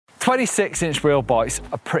26-inch wheel bikes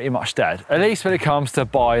are pretty much dead, at least when it comes to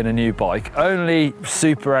buying a new bike. Only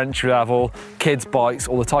super entry level, kids bikes,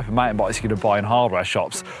 or the type of mountain bikes you're gonna buy in hardware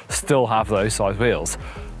shops still have those size wheels.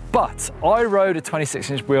 But I rode a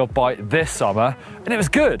 26-inch wheel bike this summer and it was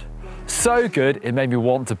good. So good, it made me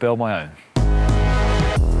want to build my own.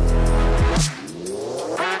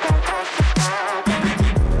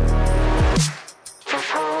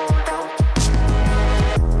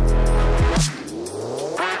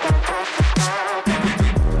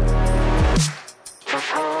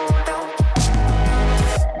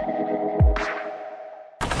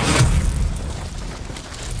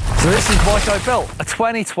 So this is the bike I built, a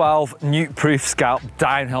 2012 Nuke-Proof Scout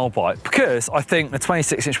downhill bike, because I think the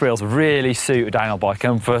 26-inch wheels really suit a downhill bike,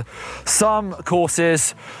 and for some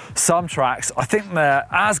courses, some tracks, I think they're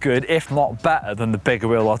as good, if not better, than the bigger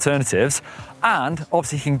wheel alternatives. And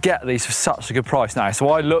obviously you can get these for such a good price now. So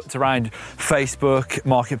I looked around Facebook,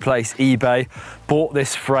 Marketplace, eBay, bought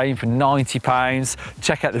this frame for £90.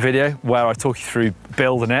 Check out the video where I talk you through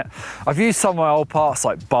building it. I've used some of my old parts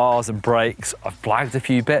like bars and brakes. I've blagged a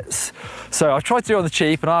few bits. So I've tried to do it on the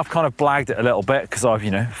cheap and I've kind of blagged it a little bit because I've,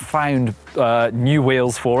 found new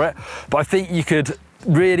wheels for it. But I think you could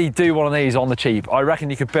really do one of these on the cheap. I reckon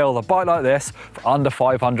you could build a bike like this for under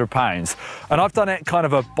 £500. And I've done it kind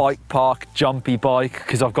of a bike park, jumpy bike,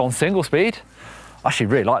 because I've gone single speed. I actually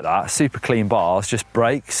really like that. Super clean bars, just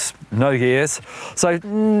brakes, no gears. So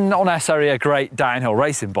not necessarily a great downhill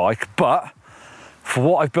racing bike, but for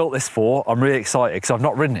what I've built this for, I'm really excited because I've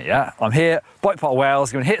not ridden it yet. I'm here, Bike Park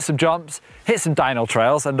Wales, going to hit some jumps, hit some downhill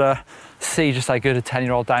trails, and see just how good a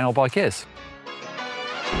 10-year-old downhill bike is.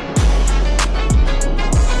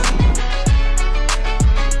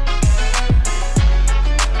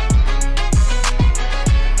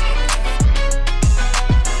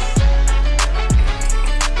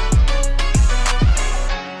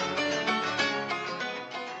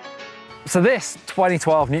 So this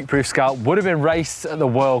 2012 Nuke-Proof Scout would have been raced at the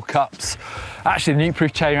World Cups. Actually, the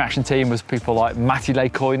Nuke-Proof chain reaction team was people like Matty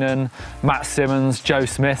Leikoinen, Matt Simmons, Joe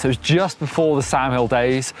Smith. It was just before the Sam Hill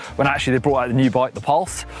days when actually they brought out the new bike, the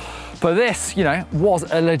Pulse. But this, was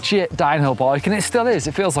a legit downhill bike, and it still is.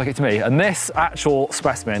 It feels like it to me. And this actual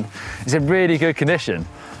specimen is in really good condition.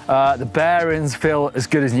 The bearings feel as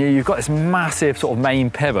good as new. You've got this massive sort of main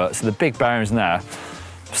pivot, so the big bearings in there.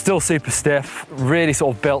 Still super stiff, really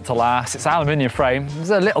sort of built to last. It's aluminium frame.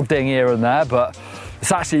 There's a little ding here and there, but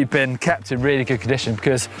it's actually been kept in really good condition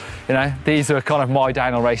because, these are kind of my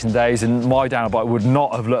downhill racing days, and my downhill bike would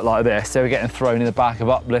not have looked like this. They were getting thrown in the back of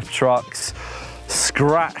uplift trucks,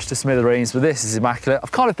 scratched to smithereens, but this is immaculate.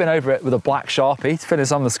 I've kind of been over it with a black Sharpie to fill in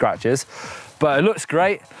some of the scratches, but it looks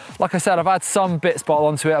great. Like I said, I've had some bits bottled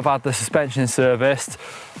onto it. I've had the suspension serviced,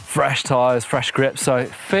 fresh tyres, fresh grips, so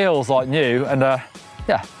it feels like new, and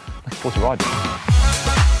yeah, looking forward to riding.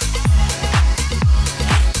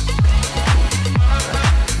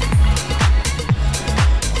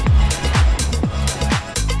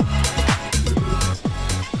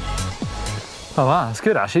 Oh man, that's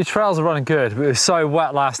good actually. Trails are running good, but it was so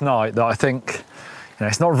wet last night that I think,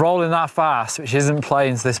 it's not rolling that fast, which isn't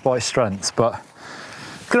playing to this bike's strengths, but I'm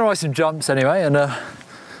gonna ride some jumps anyway, and I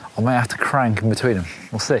may have to crank in between them.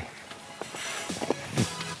 We'll see.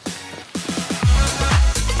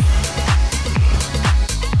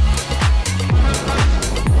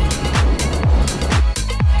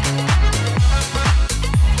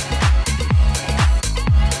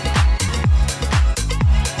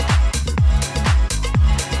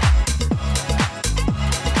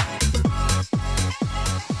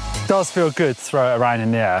 It does feel good to throw it around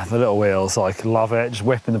in the air, the little wheels, love it, just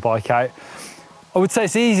whipping the bike out. I would say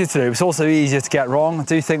it's easier to do, but it's also easier to get wrong. I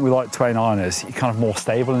do think with 29ers, you're kind of more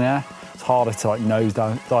stable in the air. It's harder to nose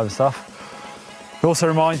dive and stuff. It also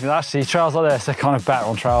reminds me that actually trails like this are kind of better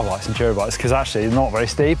on trail bikes and enduro bikes because actually they're not very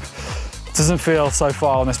steep. It doesn't feel so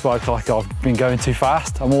far on this bike like I've been going too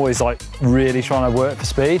fast. I'm always really trying to work for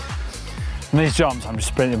speed. And these jumps, I'm just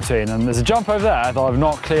sprinting between, and there's a jump over there that I've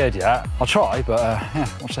not cleared yet. I'll try, but yeah,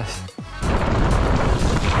 watch this.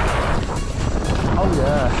 Oh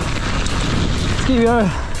yeah. Let's keep going.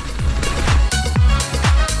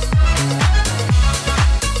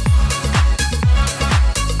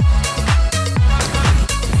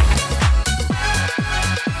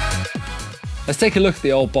 Let's take a look at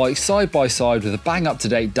the old bike side by side with a bang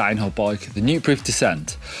up-to-date downhill bike, the Nuke-Proof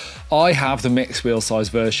Descent. I have the mixed wheel size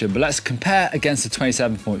version, but let's compare against the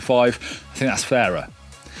 27.5. I think that's fairer.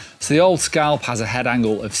 So the old Scalp has a head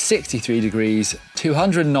angle of 63 degrees,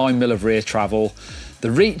 209 mil of rear travel. The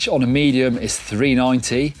reach on a medium is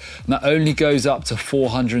 390, and that only goes up to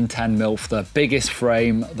 410 mil for the biggest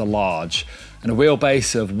frame, the large. and a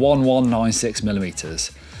wheelbase of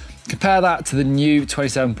 1196mm. Compare that to the new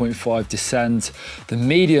 27.5 Descent. The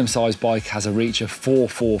medium-sized bike has a reach of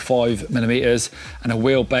 445mm and a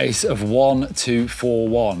wheelbase of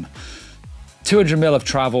 1241. 200mm of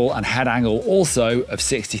travel and head angle also of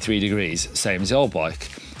 63 degrees, same as the old bike.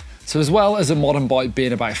 So as well as a modern bike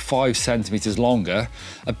being about 5 centimeters longer,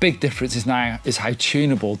 a big difference is how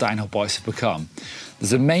tunable downhill bikes have become.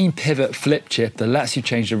 There's a main pivot flip chip that lets you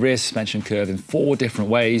change the rear suspension curve in 4 different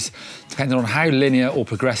ways, depending on how linear or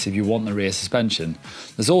progressive you want the rear suspension.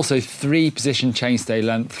 There's also 3 position chainstay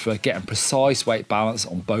length for getting precise weight balance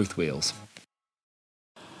on both wheels.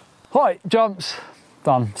 Right, jumps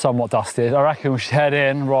done, somewhat dusted. I reckon we should head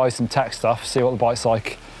in, ride some tech stuff, see what the bike's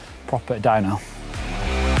like, proper bit downhill.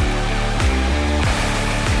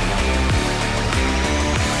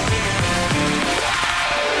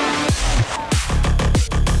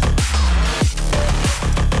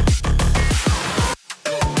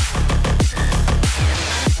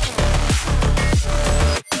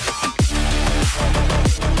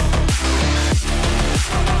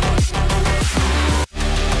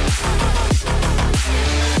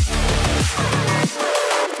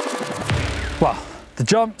 Well, the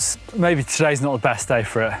jumps, maybe today's not the best day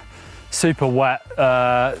for it. Super wet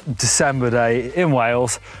December day in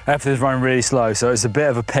Wales. Everything's running really slow, so it's a bit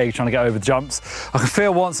of a pig trying to get over the jumps. I can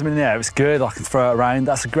feel once I'm in the air, it's good, I can throw it around.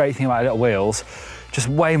 That's the great thing about little wheels. Just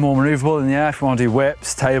way more maneuverable in the air if you want to do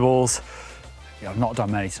whips, tables. Yeah, I've not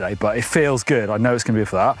done many today, but it feels good. I know it's going to be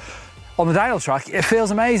for that. On the downhill track, it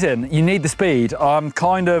feels amazing. You need the speed. I'm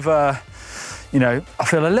kind of, you know, I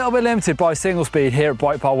feel a little bit limited by single speed here at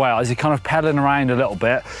Bike Park Wales. You're kind of pedaling around a little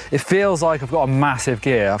bit. It feels like I've got a massive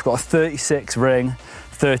gear. I've got a 36 ring,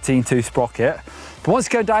 13 tooth sprocket. But once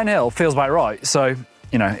you go downhill, it feels about right. So,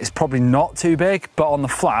 you know, it's probably not too big, but on the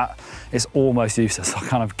flat, it's almost useless. I'm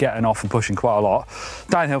kind of getting off and pushing quite a lot.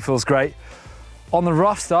 Downhill feels great. On the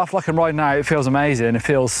rough stuff, like I'm riding now, it feels amazing. It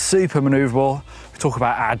feels super maneuverable. We talk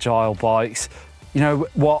about agile bikes. You know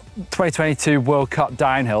what, 2022 World Cup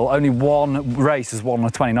downhill, only one race is won on a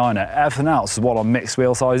 29er. Everything else is won on mixed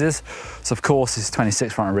wheel sizes. So of course it's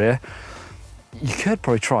 26 front and rear. You could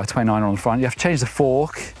probably try a 29er on the front. You have to change the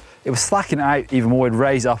fork. It was slacking out even more, it'd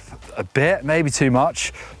raise up a bit, maybe too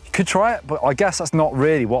much. You could try it, but I guess that's not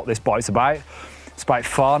really what this bike's about. It's about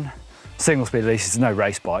fun. Single speed at least, it's no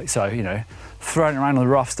race bike. So, you know, throwing it around on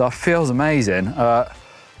the rough stuff feels amazing.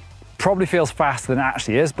 Probably feels faster than it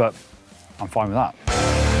actually is, but I'm fine with that.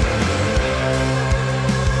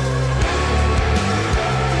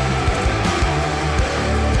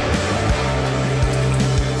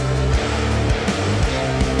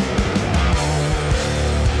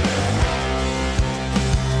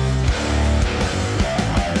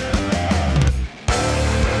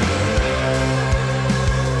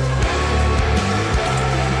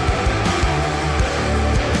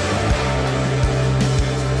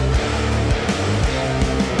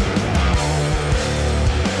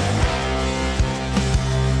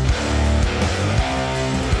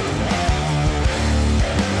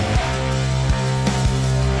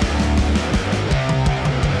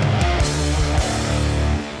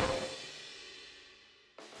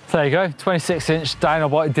 There you go, 26-inch downhill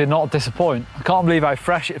bike did not disappoint. I can't believe how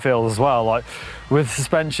fresh it feels as well. Like with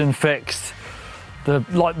suspension fixed,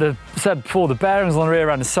 like said before, the bearings on the rear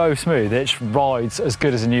end are so smooth. It rides as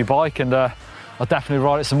good as a new bike, and I'll definitely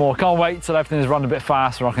ride it some more. Can't wait till everything is running a bit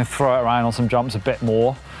faster and I can throw it around on some jumps a bit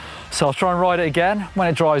more. So I'll try and ride it again when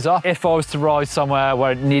it dries up. If I was to ride somewhere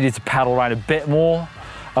where it needed to pedal around a bit more,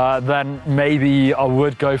 then maybe I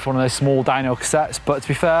would go for one of those small downhill cassettes. But to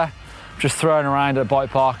be fair, just throwing around at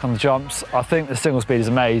Bike Park on the jumps, I think the single speed is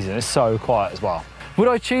amazing. It's so quiet as well. Would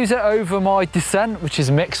I choose it over my Descent, which is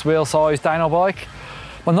a mixed wheel size downhill bike?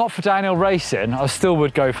 Well, not for downhill racing, I still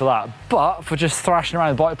would go for that. But for just thrashing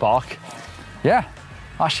around the Bike Park, yeah,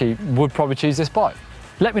 actually would probably choose this bike.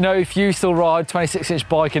 Let me know if you still ride 26-inch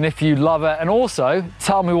bike and if you love it. And also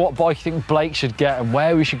tell me what bike you think Blake should get and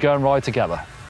where we should go and ride together.